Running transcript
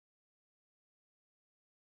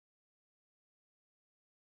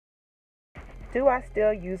Do I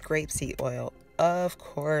still use grapeseed oil? Of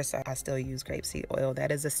course, I still use grapeseed oil. That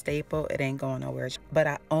is a staple. It ain't going nowhere. But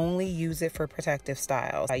I only use it for protective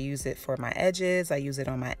styles. I use it for my edges. I use it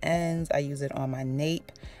on my ends. I use it on my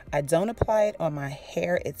nape. I don't apply it on my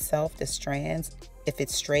hair itself, the strands, if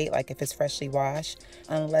it's straight, like if it's freshly washed,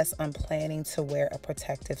 unless I'm planning to wear a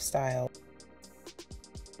protective style.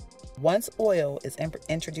 Once oil is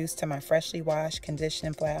introduced to my freshly washed,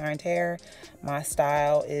 conditioned, flat ironed hair, my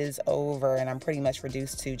style is over and I'm pretty much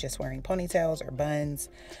reduced to just wearing ponytails or buns.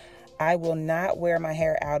 I will not wear my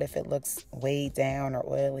hair out if it looks weighed down or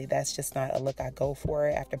oily. That's just not a look I go for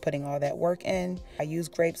after putting all that work in. I use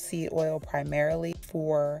grapeseed oil primarily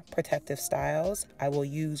for protective styles. I will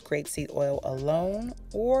use grapeseed oil alone,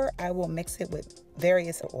 or I will mix it with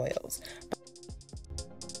various oils.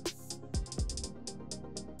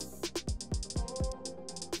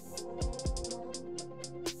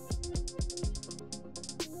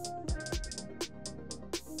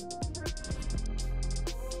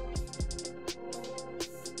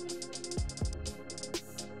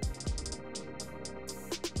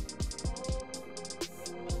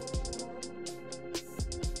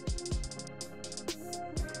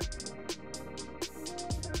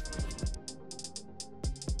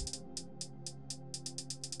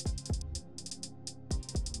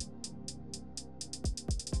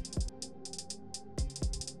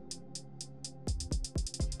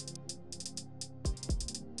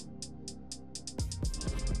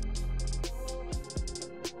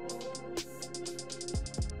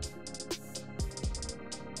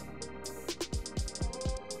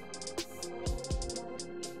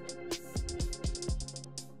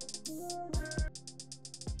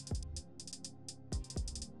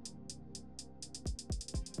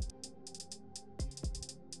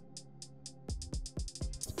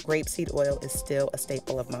 Grapeseed oil is still a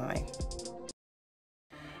staple of mine.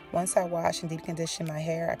 Once I wash and deep condition my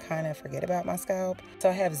hair, I kind of forget about my scalp. So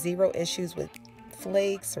I have zero issues with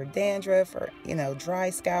flakes or dandruff or, dry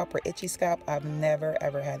scalp or itchy scalp. I've never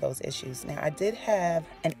ever had those issues. Now, I did have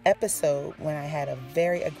an episode when I had a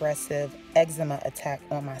very aggressive eczema attack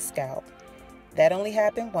on my scalp. That only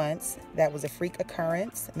happened once. That was a freak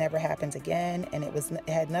occurrence. Never happened again. And it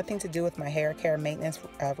had nothing to do with my hair care maintenance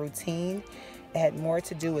routine. It had more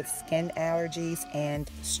to do with skin allergies and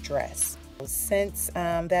stress. Since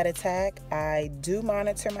that attack, I do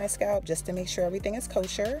monitor my scalp just to make sure everything is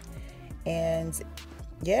kosher. And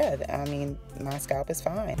yeah, my scalp is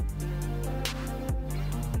fine.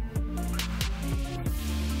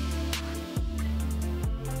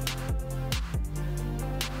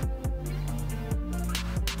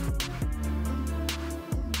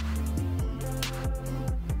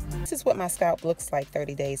 This is what my scalp looks like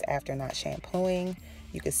 30 days after not shampooing.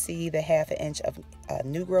 You can see the ½ inch of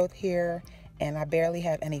new growth here, and I barely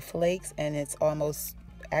have any flakes, and it's almost,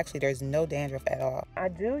 actually there's no dandruff at all. I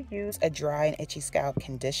do use a dry and itchy scalp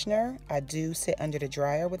conditioner. I do sit under the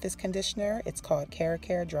dryer with this conditioner. It's called Care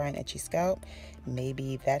Dry and Itchy Scalp.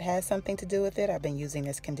 Maybe that has something to do with it. I've been using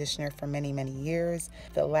this conditioner for many, many years.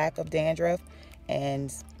 The lack of dandruff,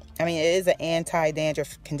 and it is an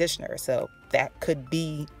anti-dandruff conditioner, so that could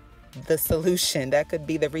be the solution. That could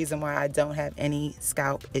be the reason why I don't have any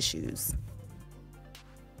scalp issues.